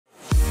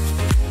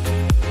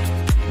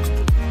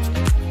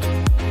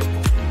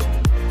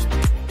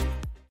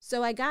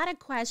So I got a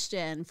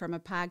question from a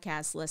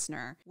podcast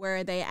listener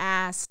where they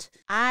asked,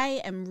 I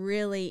am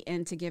really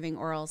into giving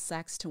oral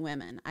sex to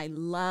women. I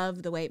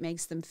love the way it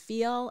makes them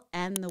feel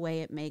and the way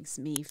it makes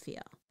me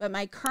feel. But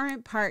my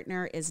current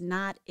partner is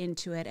not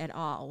into it at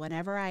all.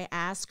 Whenever I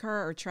ask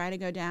her or try to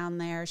go down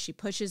there, she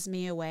pushes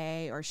me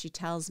away or she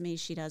tells me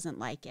she doesn't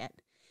like it.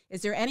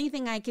 Is there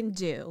anything I can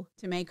do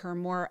to make her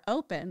more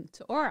open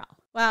to oral?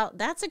 Well,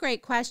 that's a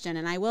great question,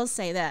 and I will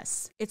say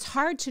this. It's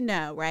hard to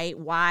know, right,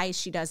 why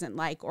she doesn't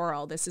like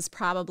oral. This is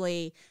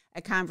probably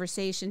a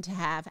conversation to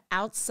have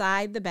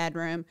outside the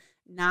bedroom,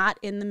 not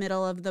in the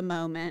middle of the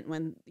moment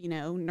when,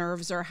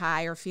 nerves are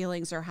high or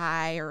feelings are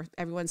high or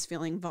everyone's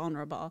feeling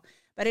vulnerable.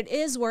 But it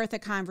is worth a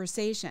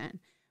conversation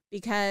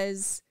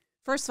because,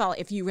 first of all,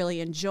 if you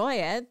really enjoy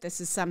it,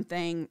 this is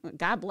something,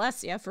 God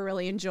bless you for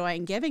really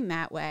enjoying giving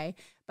that way,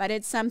 but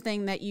it's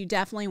something that you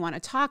definitely want to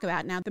talk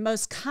about. Now, the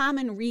most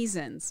common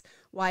reasons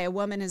why a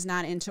woman is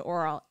not into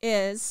oral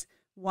is,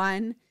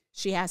 one,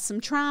 she has some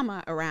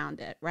trauma around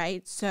it,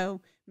 right?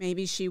 So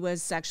maybe she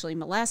was sexually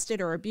molested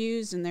or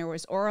abused and there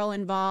was oral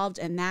involved,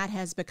 and that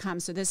has become,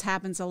 so this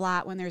happens a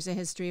lot when there's a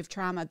history of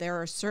trauma.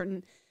 There are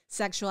certain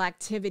sexual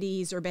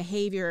activities or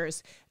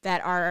behaviors that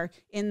are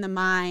in the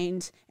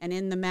mind and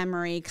in the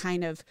memory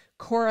kind of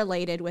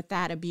correlated with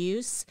that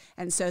abuse.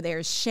 And so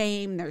there's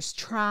shame, there's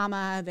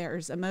trauma,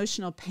 there's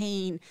emotional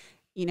pain,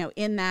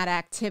 in that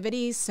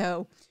activity.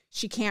 So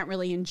she can't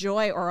really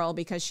enjoy oral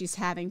because she's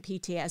having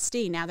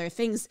PTSD. Now, there are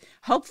things,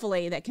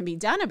 hopefully, that can be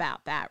done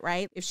about that,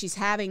 right? If she's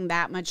having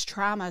that much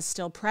trauma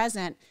still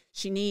present,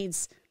 she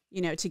needs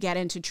to get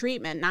into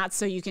treatment, not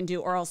so you can do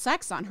oral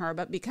sex on her,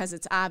 but because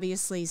it's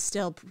obviously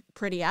still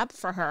pretty up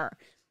for her.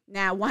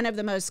 Now, one of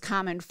the most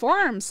common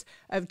forms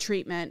of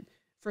treatment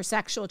for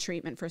sexual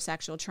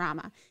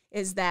trauma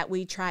is that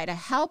we try to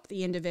help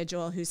the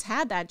individual who's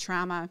had that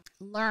trauma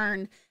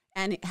learn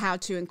and how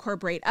to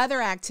incorporate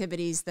other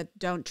activities that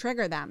don't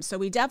trigger them. So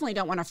we definitely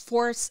don't want to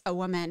force a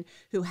woman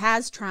who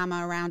has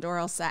trauma around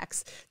oral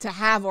sex to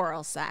have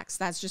oral sex.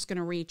 That's just going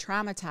to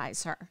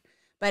re-traumatize her.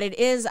 But it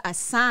is a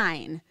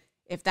sign,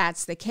 if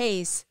that's the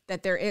case,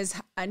 that there is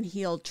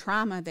unhealed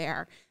trauma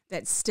there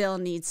that still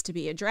needs to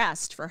be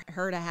addressed for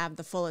her to have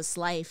the fullest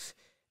life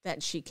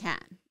that she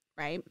can,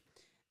 right?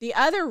 The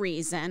other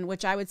reason,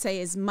 which I would say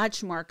is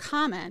much more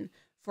common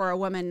for a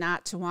woman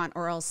not to want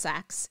oral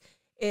sex,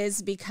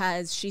 is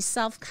because she's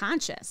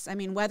self-conscious. I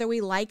mean, whether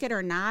we like it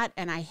or not,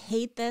 and I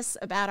hate this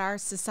about our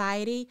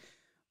society,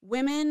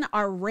 women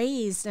are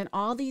raised in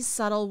all these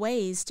subtle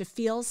ways to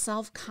feel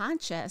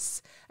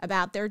self-conscious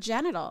about their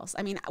genitals.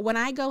 I mean, when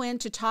I go in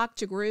to talk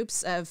to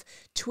groups of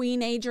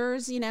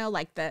teenagers,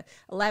 like the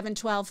 11,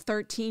 12,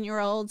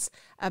 13-year-olds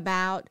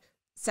about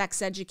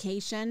sex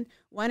education,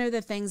 one of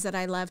the things that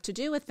I love to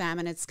do with them,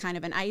 and it's kind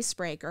of an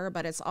icebreaker,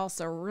 but it's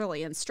also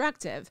really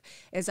instructive,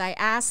 is I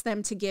ask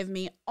them to give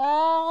me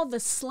all the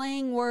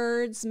slang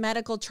words,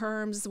 medical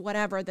terms,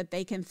 whatever that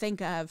they can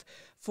think of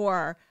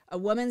for a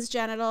woman's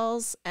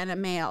genitals and a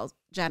male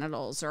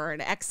genitals, or an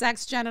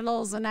XX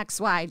genitals and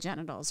XY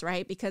genitals,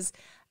 right? Because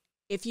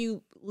if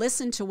you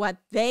listen to what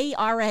they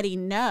already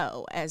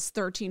know as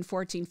 13,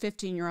 14,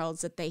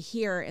 15-year-olds that they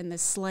hear in the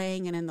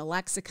slang and in the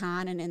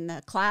lexicon and in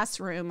the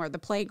classroom, or the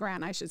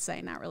playground, I should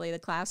say, not really the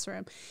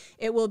classroom,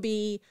 it will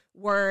be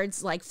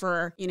words like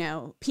for,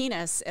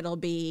 penis, it'll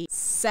be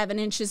 7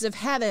 inches of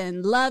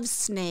heaven, love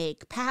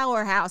snake,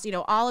 powerhouse,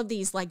 all of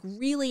these like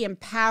really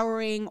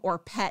empowering or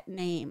pet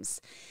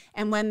names.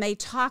 And when they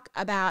talk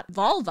about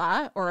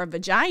vulva or a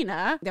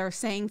vagina, they're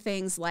saying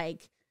things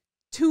like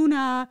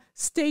tuna,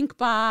 stink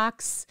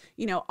box,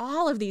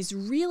 all of these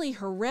really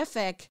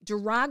horrific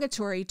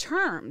derogatory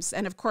terms.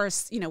 And of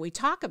course, we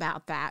talk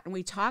about that, and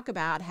we talk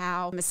about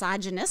how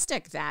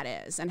misogynistic that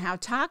is and how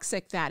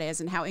toxic that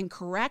is and how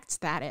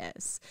incorrect that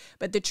is.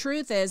 But the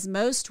truth is,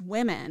 most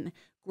women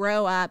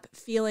grow up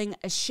feeling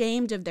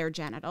ashamed of their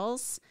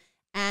genitals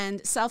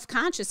and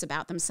self-conscious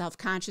about them,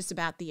 self-conscious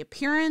about the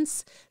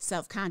appearance,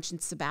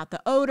 self-conscious about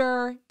the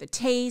odor, the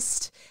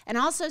taste, and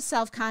also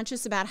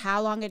self-conscious about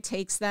how long it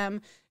takes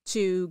them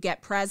to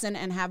get present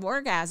and have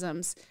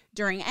orgasms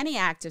during any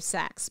act of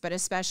sex, but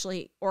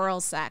especially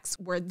oral sex,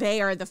 where they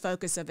are the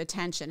focus of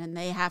attention and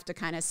they have to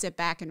kind of sit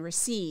back and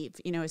receive,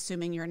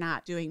 assuming you're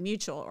not doing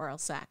mutual oral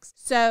sex.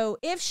 So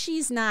if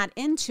she's not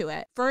into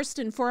it, first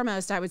and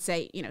foremost, I would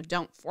say,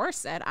 don't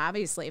force it.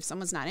 Obviously, if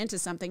someone's not into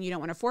something, you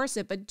don't want to force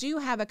it, but do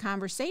have a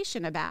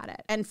conversation about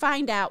it and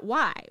find out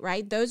why,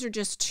 right? Those are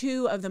just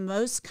two of the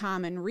most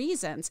common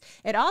reasons.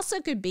 It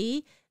also could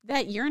be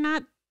that you're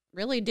not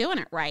really doing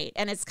it right,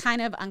 and it's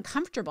kind of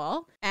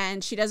uncomfortable,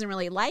 and she doesn't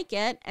really like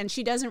it, and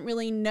she doesn't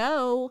really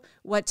know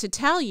what to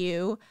tell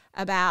you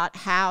about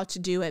how to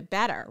do it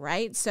better,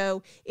 right?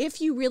 So if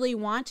you really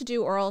want to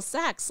do oral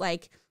sex,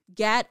 like,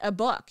 get a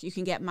book. You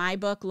can get my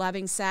book,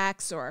 Loving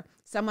Sex, or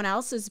someone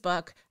else's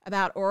book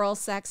about oral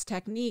sex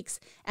techniques,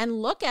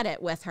 and look at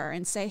it with her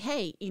and say,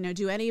 hey,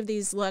 do any of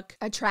these look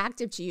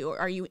attractive to you?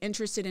 Are you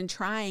interested in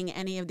trying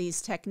any of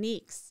these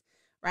techniques?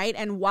 Right?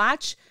 And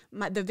watch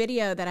the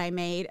video that I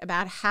made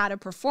about how to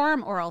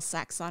perform oral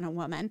sex on a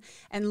woman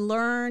and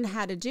learn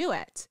how to do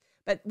it.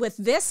 But with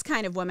this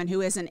kind of woman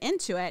who isn't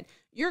into it,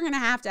 you're going to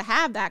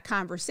have that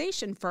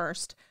conversation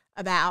first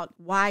about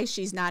why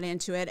she's not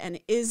into it, and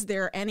is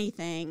there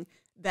anything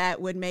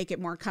that would make it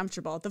more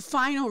comfortable. The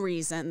final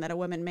reason that a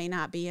woman may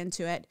not be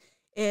into it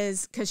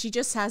is because she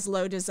just has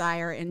low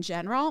desire in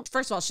general.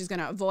 First of all, she's going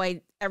to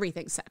avoid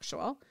everything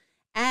sexual,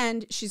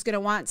 and she's going to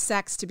want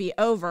sex to be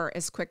over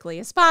as quickly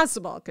as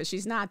possible because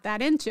she's not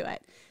that into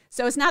it.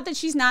 So it's not that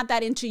she's not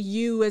that into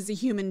you as a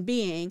human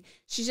being.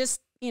 She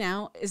just,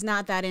 is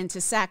not that into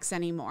sex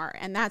anymore.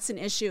 And that's an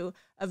issue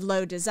of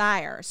low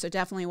desire. So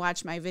definitely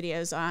watch my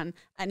videos on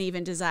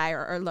uneven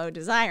desire or low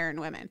desire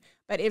in women.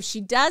 But if she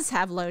does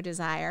have low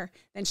desire,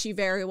 then she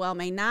very well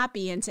may not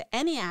be into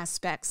any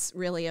aspects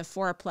really of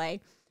foreplay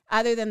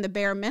other than the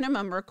bare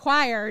minimum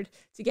required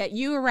to get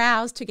you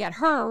aroused, to get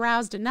her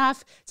aroused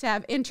enough to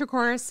have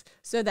intercourse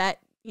so that,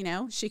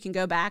 she can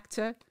go back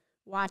to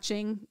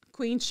watching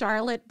Queen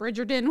Charlotte,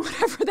 Bridgerton,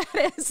 whatever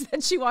that is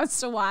that she wants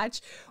to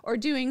watch, or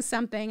doing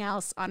something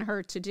else on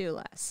her to-do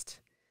list.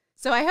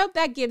 So I hope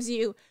that gives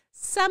you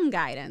some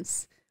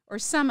guidance or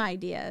some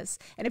ideas.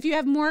 And if you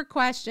have more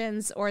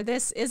questions, or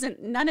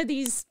none of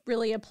these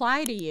really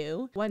apply to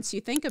you once you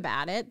think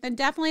about it, then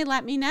definitely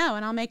let me know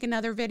and I'll make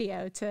another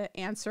video to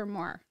answer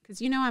more.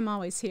 Because I'm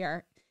always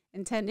here,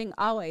 intending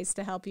always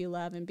to help you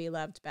love and be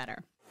loved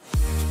better.